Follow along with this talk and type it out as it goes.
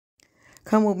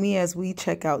Come with me as we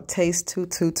check out Taste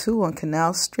 222 on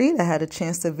Canal Street. I had a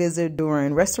chance to visit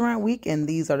during restaurant week, and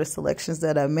these are the selections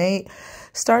that I made.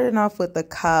 Starting off with the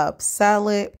Cobb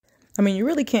salad. I mean, you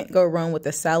really can't go wrong with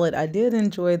the salad. I did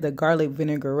enjoy the garlic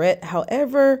vinaigrette.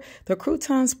 However, the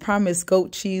croutons promised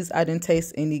goat cheese. I didn't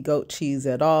taste any goat cheese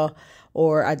at all,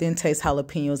 or I didn't taste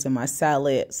jalapenos in my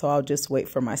salad, so I'll just wait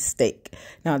for my steak.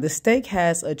 Now, the steak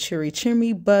has a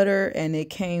chimichurri butter, and it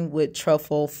came with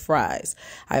truffle fries.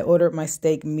 I ordered my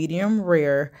steak medium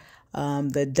rare.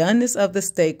 The doneness of the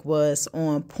steak was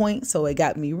on point, so it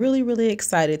got me really, really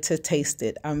excited to taste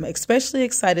it. I'm especially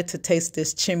excited to taste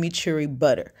this chimichurri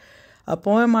butter.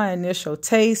 Upon my initial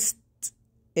taste,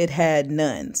 it had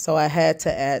none. So I had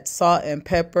to add salt and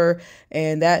pepper,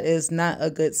 and that is not a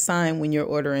good sign when you're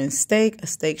ordering steak. A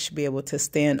steak should be able to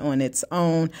stand on its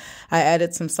own. I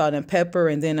added some salt and pepper,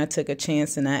 and then I took a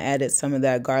chance and I added some of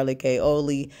that garlic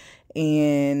aioli,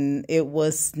 and it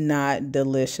was not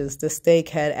delicious. The steak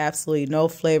had absolutely no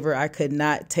flavor. I could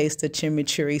not taste the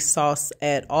chimichurri sauce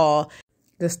at all.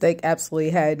 The steak absolutely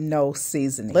had no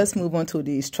seasoning. Let's move on to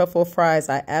these truffle fries.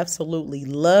 I absolutely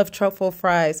love truffle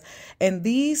fries. And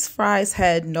these fries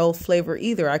had no flavor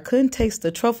either. I couldn't taste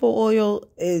the truffle oil.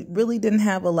 It really didn't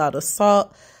have a lot of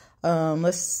salt.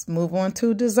 Let's move on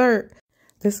to dessert.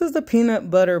 This is the peanut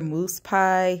butter mousse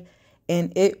pie,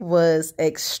 and it was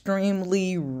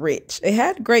extremely rich. It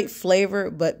had great flavor,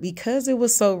 but because it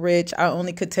was so rich, I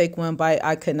only could take one bite.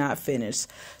 I could not finish.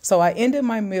 So I ended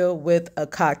my meal with a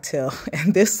cocktail,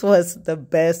 and this was the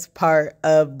best part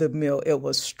of the meal. It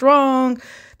was strong.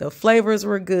 The flavors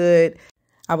were good.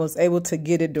 I was able to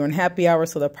get it during happy hour,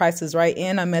 so the price is right,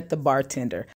 and I met the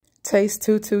bartender. Taste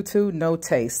 222, no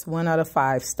taste. 1 out of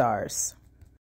 5 stars.